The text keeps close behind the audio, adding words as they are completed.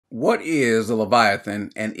What is the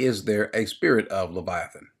Leviathan, and is there a spirit of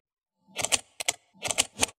Leviathan?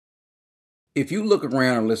 If you look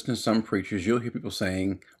around and listen to some preachers, you'll hear people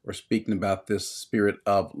saying or speaking about this spirit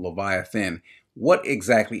of Leviathan. What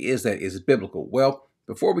exactly is that? Is it biblical? Well,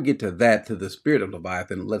 before we get to that, to the spirit of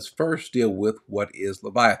Leviathan, let's first deal with what is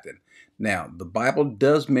Leviathan. Now, the Bible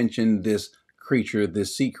does mention this creature,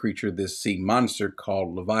 this sea monster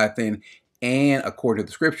called Leviathan. And according to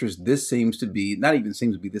the scriptures, this seems to be, not even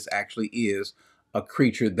seems to be, this actually is a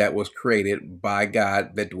creature that was created by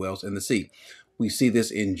God that dwells in the sea. We see this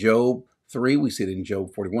in Job 3. We see it in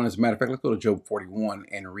Job 41. As a matter of fact, let's go to Job 41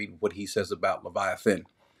 and read what he says about Leviathan.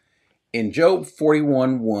 In Job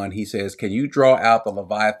 41:1, he says, "Can you draw out the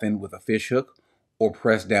Leviathan with a fish hook, or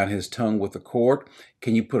press down his tongue with a cord?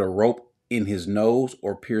 Can you put a rope in his nose,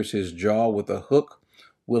 or pierce his jaw with a hook?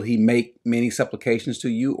 Will he make many supplications to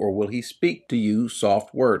you, or will he speak to you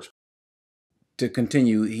soft words?" To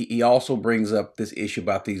continue, he also brings up this issue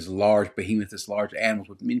about these large behemoths, these large animals.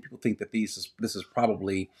 But many people think that this is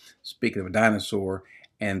probably speaking of a dinosaur,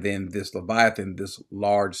 and then this Leviathan, this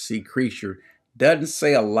large sea creature, doesn't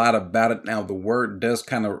say a lot about it. Now, the word does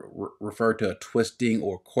kind of refer to a twisting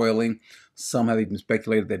or coiling. Some have even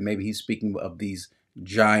speculated that maybe he's speaking of these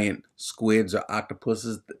giant squids or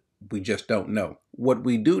octopuses. We just don't know. What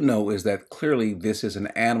we do know is that clearly this is an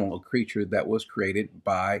animal, a creature that was created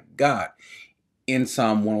by God. In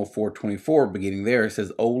Psalm 104:24, beginning there, it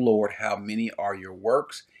says, "O Lord, how many are your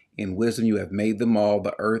works? In wisdom you have made them all.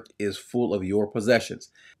 The earth is full of your possessions.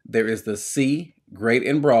 There is the sea, great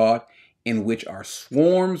and broad, in which are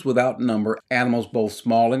swarms without number, animals both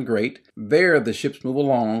small and great. There the ships move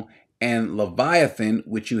along, and Leviathan,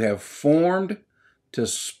 which you have formed to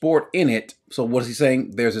sport in it." So what is he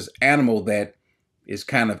saying? There's this animal that is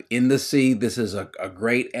kind of in the sea. This is a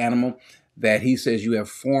great animal that he says you have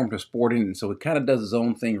formed to sport in. And so it kind of does its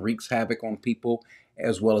own thing, wreaks havoc on people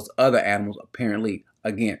as well as other animals, apparently.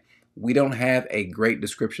 Again, we don't have a great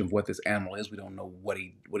description of what this animal is. We don't know what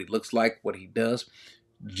he looks like, what he does.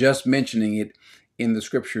 Just mentioning it in the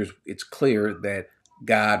scriptures, it's clear that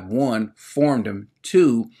God, one, formed him.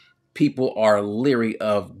 Two, people are leery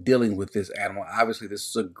of dealing with this animal. Obviously,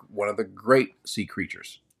 this is one of the great sea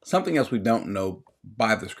creatures. Something else we don't know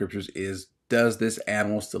by the scriptures is, does this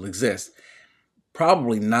animal still exist?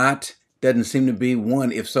 Probably not. Doesn't seem to be.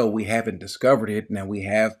 One, if so, we haven't discovered it. Now, we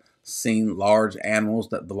have seen large animals.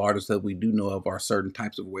 That the largest that we do know of are certain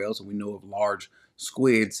types of whales, and we know of large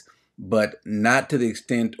squids, but not to the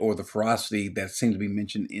extent or the ferocity that seems to be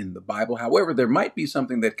mentioned in the Bible. However, there might be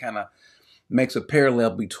something that kind of makes a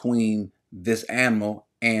parallel between this animal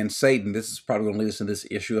and Satan. This is probably going to lead us to this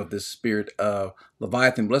issue of this spirit of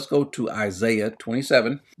Leviathan. But let's go to Isaiah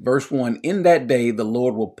 27, verse 1. "In that day, the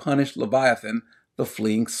Lord will punish Leviathan, the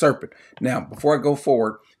fleeing serpent." Now, before I go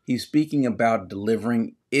forward, he's speaking about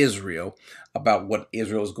delivering Israel, about what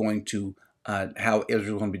Israel is going to, how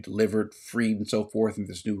Israel is going to be delivered, freed, and so forth, in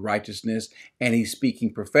this new righteousness. And he's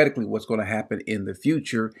speaking prophetically what's going to happen in the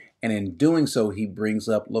future. And in doing so, he brings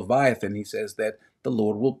up Leviathan. He says that the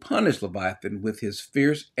Lord will punish Leviathan with his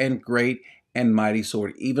fierce and great and mighty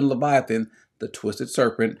sword. Even Leviathan, the twisted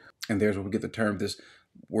serpent, and there's where we get the term this,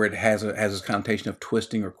 where it has this connotation of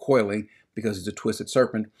twisting or coiling, because he's a twisted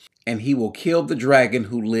serpent. "And he will kill the dragon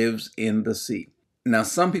who lives in the sea." Now,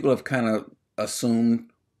 some people have kind of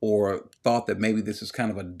assumed or thought that maybe this is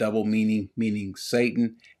kind of a double meaning, meaning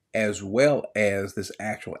Satan as well as this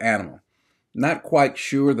actual animal. Not quite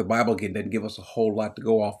sure. The Bible, again, doesn't give us a whole lot to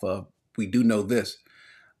go off of. We do know this.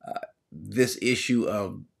 This issue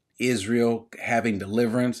of Israel having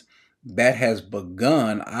deliverance, that has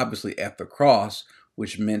begun, obviously, at the cross,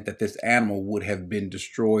 which meant that this animal would have been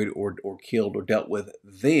destroyed or killed or dealt with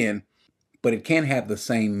then. But it can't have the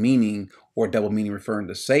same meaning or double meaning referring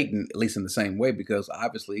to Satan, at least in the same way, because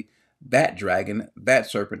obviously that dragon, that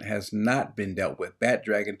serpent, has not been dealt with. That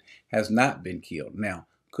dragon has not been killed. Now,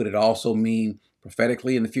 could it also mean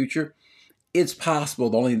prophetically in the future? It's possible.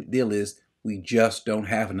 The only deal is we just don't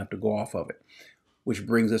have enough to go off of it, which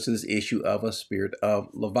brings us to this issue of a spirit of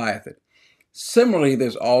Leviathan. Similarly,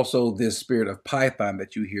 there's also this spirit of Python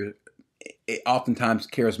that you hear oftentimes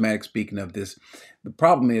charismatic speaking of this. The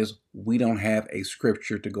problem is we don't have a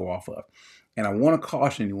scripture to go off of. And I want to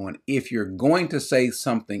caution anyone, if you're going to say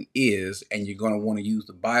something is, and you're going to want to use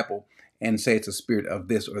the Bible and say it's a spirit of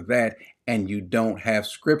this or that, and you don't have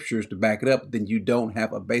scriptures to back it up, then you don't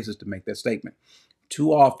have a basis to make that statement.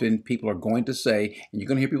 Too often people are going to say, and you're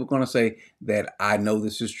going to hear people going to say that I know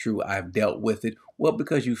this is true, I've dealt with it. Well,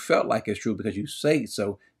 because you felt like it's true, because you say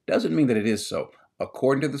so, doesn't mean that it is so.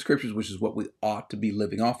 According to the scriptures, which is what we ought to be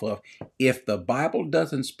living off of, if the Bible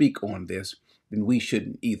doesn't speak on this, then we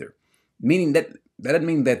shouldn't either. Meaning that doesn't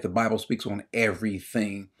mean that the Bible speaks on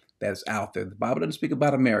everything that's out there. The Bible doesn't speak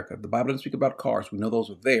about America. The Bible doesn't speak about cars. We know those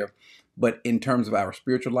are there. But in terms of our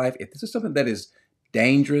spiritual life, if this is something that is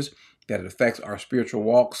dangerous, that it affects our spiritual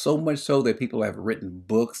walk, so much so that people have written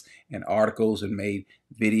books and articles and made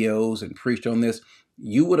videos and preached on this,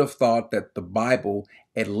 you would have thought that the Bible,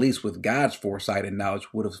 at least with God's foresight and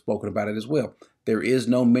knowledge, would have spoken about it as well. There is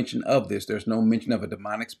no mention of this. There's no mention of a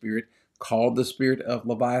demonic spirit called the spirit of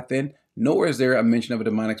Leviathan, nor is there a mention of a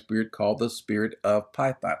demonic spirit called the spirit of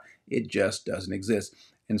Python. It just doesn't exist.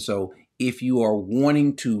 And so if you are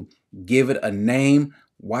wanting to give it a name,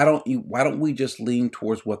 why don't we just lean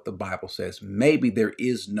towards what the Bible says? Maybe there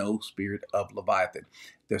is no spirit of Leviathan.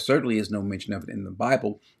 There certainly is no mention of it in the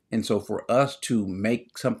Bible. And so for us to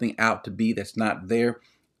make something out to be that's not there,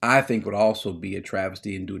 I think would also be a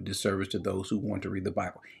travesty and do a disservice to those who want to read the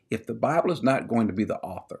Bible. If the Bible is not going to be the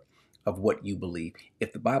author of what you believe,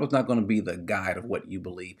 if the Bible is not going to be the guide of what you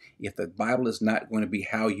believe, if the Bible is not going to be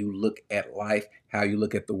how you look at life, how you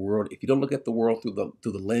look at the world, if you don't look at the world through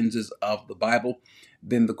the lenses of the Bible,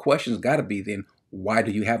 then the question's got to be then, why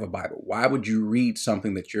do you have a Bible? Why would you read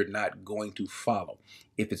something that you're not going to follow?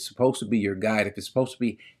 If it's supposed to be your guide, if it's supposed to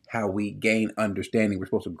be how we gain understanding, we're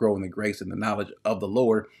supposed to grow in the grace and the knowledge of the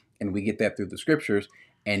Lord, and we get that through the scriptures,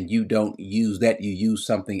 and you don't use that, you use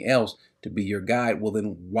something else to be your guide, well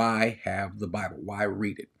then why have the Bible? Why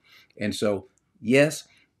read it? And so, yes,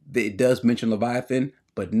 it does mention Leviathan,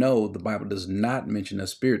 but no, the Bible does not mention the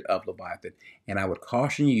spirit of Leviathan. And I would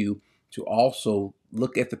caution you to also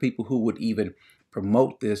look at the people who would even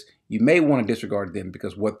promote this. You may want to disregard them,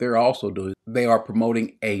 because what they're also doing, they are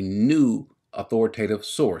promoting a new authoritative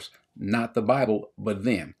source, not the Bible, but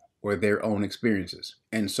them or their own experiences.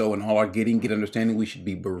 And so in all our get understanding, we should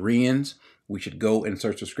be Bereans. We should go and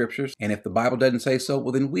search the scriptures. And if the Bible doesn't say so,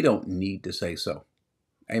 well, then we don't need to say so.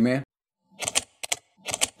 Amen.